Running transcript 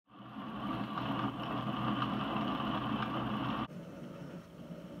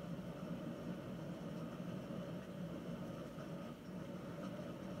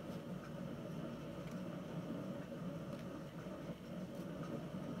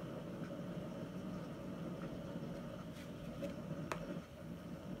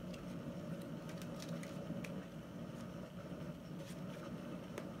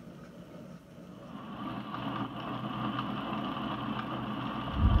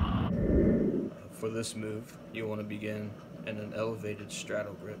for this move, you want to begin in an elevated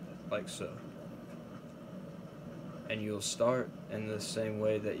straddle grip, like so. And you'll start in the same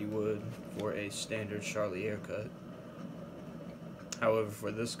way that you would for a standard Charlier cut. However,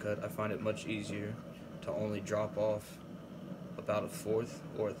 for this cut, I find it much easier to only drop off about a fourth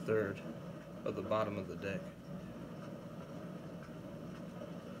or a third of the bottom of the deck.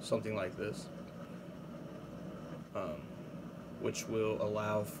 Something like this. Which will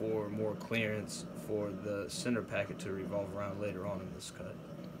allow for more clearance for the center packet to revolve around later on in this cut.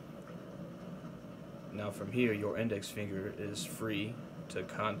 Now from here, your index finger is free to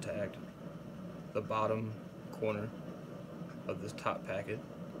contact the bottom corner of this top packet,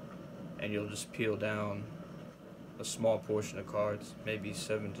 and you'll just peel down a small portion of cards, maybe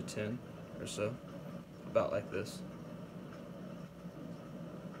 7 to 10 or so, about like this.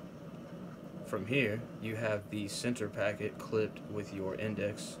 From here, you have the center packet clipped with your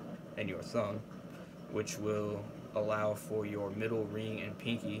index and your thumb, which will allow for your middle ring and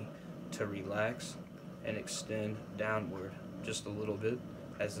pinky to relax and extend downward just a little bit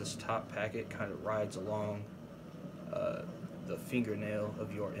as this top packet kind of rides along the fingernail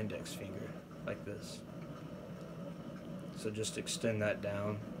of your index finger, like this. So just extend that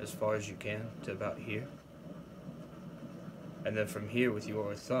down as far as you can to about here. And then from here, with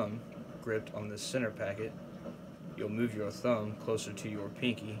your thumb gripped on this center packet, you'll move your thumb closer to your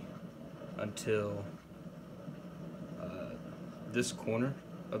pinky until this corner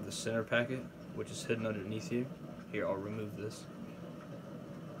of the center packet, which is hidden underneath you, here I'll remove this,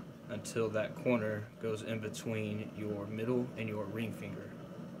 until that corner goes in between your middle and your ring finger,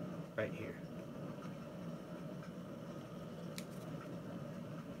 right here.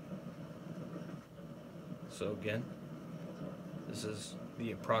 So again, this is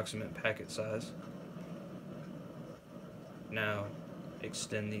the approximate packet size. Now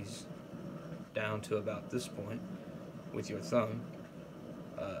extend these down to about this point with your thumb.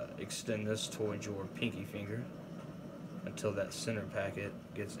 Extend this towards your pinky finger until that center packet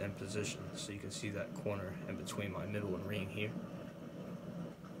gets in position, so you can see that corner in between my middle and ring here.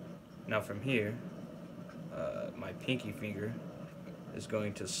 Now from here, my pinky finger is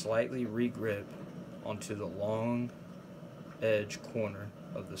going to slightly re-grip onto the long edge corner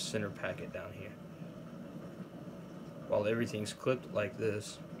of the center packet down here. While everything's clipped like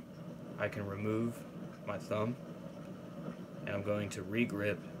this, I can remove my thumb, and I'm going to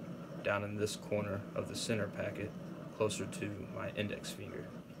re-grip down in this corner of the center packet closer to my index finger.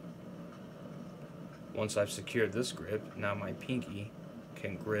 Once I've secured this grip, now my pinky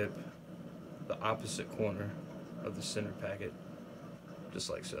can grip the opposite corner of the center packet, just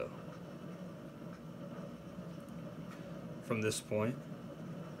like so. From this point,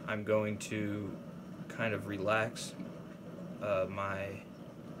 I'm going to kind of relax my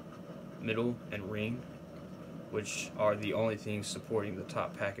middle and ring, which are the only things supporting the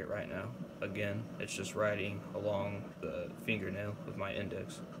top packet right now. Again, it's just riding along the fingernail of my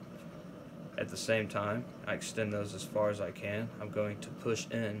index. At the same time, I extend those as far as I can. I'm going to push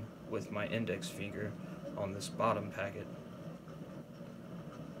in with my index finger on this bottom packet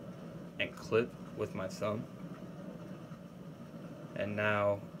and clip with my thumb. And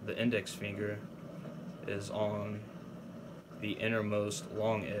now the index finger is on the innermost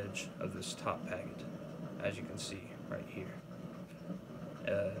long edge of this top packet, as you can see right here,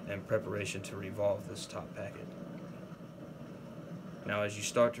 in preparation to revolve this top packet. Now as you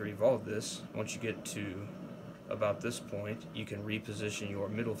start to revolve this, once you get to about this point, you can reposition your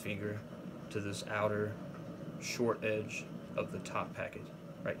middle finger to this outer short edge of the top packet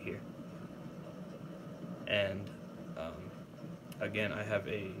right here. And again, I have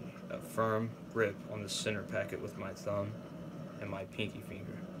a firm grip on the center packet with my thumb and my pinky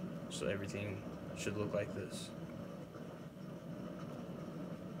finger, so everything should look like this.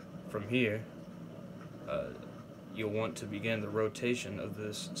 From here, you'll want to begin the rotation of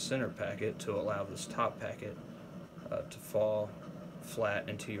this center packet to allow this top packet to fall flat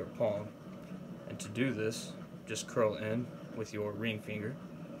into your palm. And to do this, just curl in with your ring finger,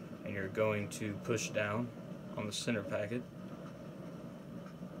 and you're going to push down on the center packet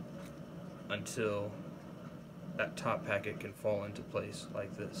until that top packet can fall into place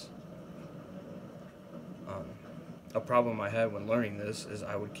like this. A problem I had when learning this is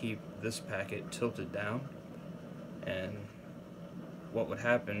I would keep this packet tilted down, and what would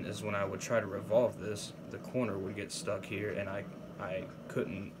happen is when I would try to revolve this, the corner would get stuck here and I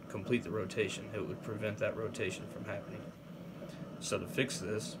couldn't complete the rotation. It would prevent that rotation from happening. So to fix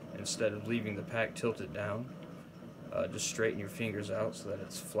this, instead of leaving the pack tilted down, just straighten your fingers out so that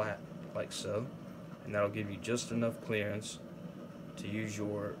it's flat like so, and that'll give you just enough clearance to use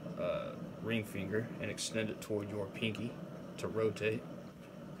your ring finger and extend it toward your pinky to rotate.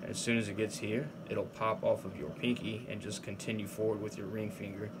 And as soon as it gets here, it'll pop off of your pinky and just continue forward with your ring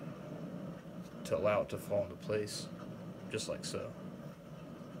finger to allow it to fall into place, just like so.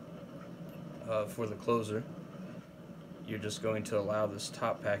 For the closer, you're just going to allow this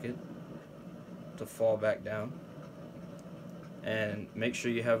top packet to fall back down, and make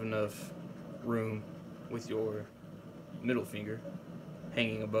sure you have enough room with your middle finger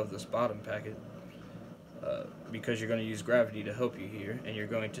hanging above this bottom packet, because you're going to use gravity to help you here, and you're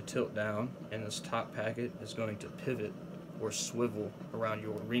going to tilt down, and this top packet is going to pivot or swivel around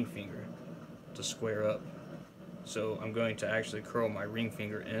your ring finger to square up. So I'm going to actually curl my ring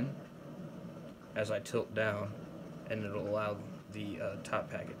finger in as I tilt down, and it'll allow the top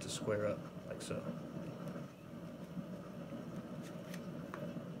packet to square up like so.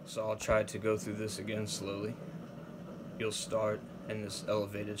 So I'll try to go through this again slowly. You'll start in this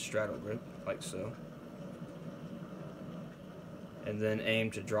elevated straddle grip like so, and then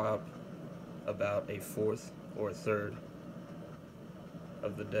aim to drop about a fourth or a third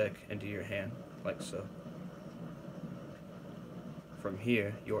of the deck into your hand like so. From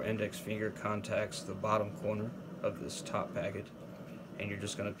here, your index finger contacts the bottom corner of this top packet, and you're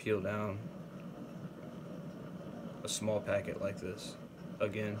just going to peel down a small packet like this.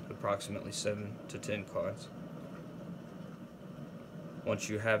 Again, approximately 7 to 10 cards. Once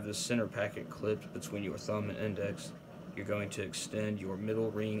you have this center packet clipped between your thumb and index, you're going to extend your middle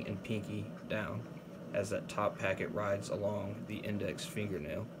ring and pinky down as that top packet rides along the index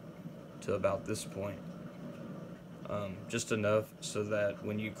fingernail to about this point. Just enough so that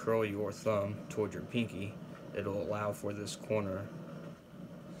when you curl your thumb toward your pinky, it'll allow for this corner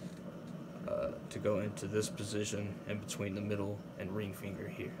to go into this position in between the middle and ring finger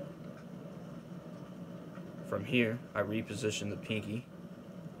here. From here, I reposition the pinky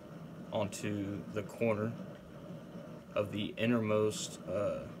onto the corner of the innermost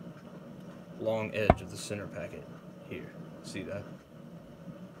long edge of the center packet here. See that?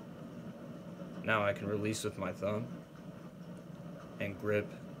 Now I can release with my thumb and grip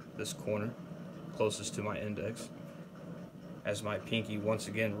this corner closest to my index as my pinky once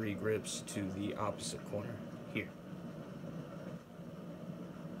again regrips to the opposite corner here.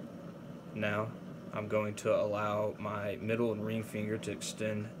 Now I'm going to allow my middle and ring finger to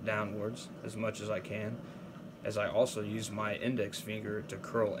extend downwards as much as I can, as I also use my index finger to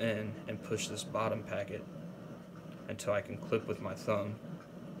curl in and push this bottom packet until I can clip with my thumb.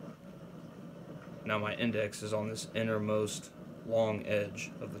 Now my index is on this innermost long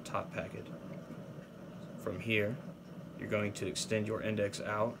edge of the top packet. From here, you're going to extend your index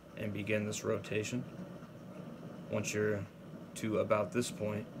out and begin this rotation. Once you're to about this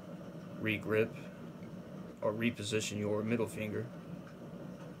point, regrip or reposition your middle finger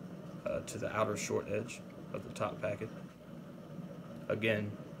to the outer short edge of the top packet.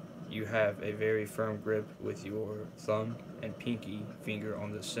 Again, you have a very firm grip with your thumb and pinky finger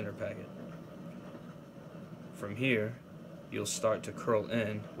on the center packet. From here, you'll start to curl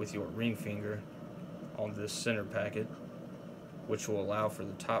in with your ring finger on this center packet, which will allow for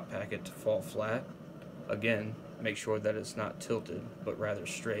the top packet to fall flat. Again, make sure that it's not tilted, but rather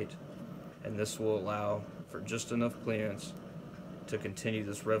straight, and this will allow for just enough clearance to continue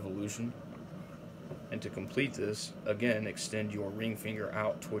this revolution. And to complete this, again, extend your ring finger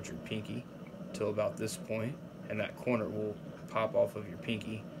out towards your pinky till about this point, and that corner will pop off of your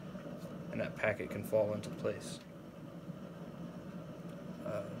pinky, and that packet can fall into place.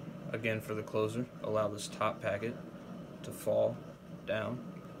 Again, for the closer, allow this top packet to fall down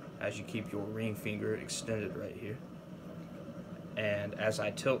as you keep your ring finger extended right here. And as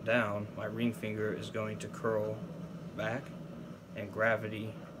I tilt down, my ring finger is going to curl back, and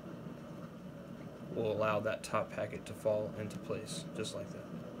gravity will allow that top packet to fall into place, just like that.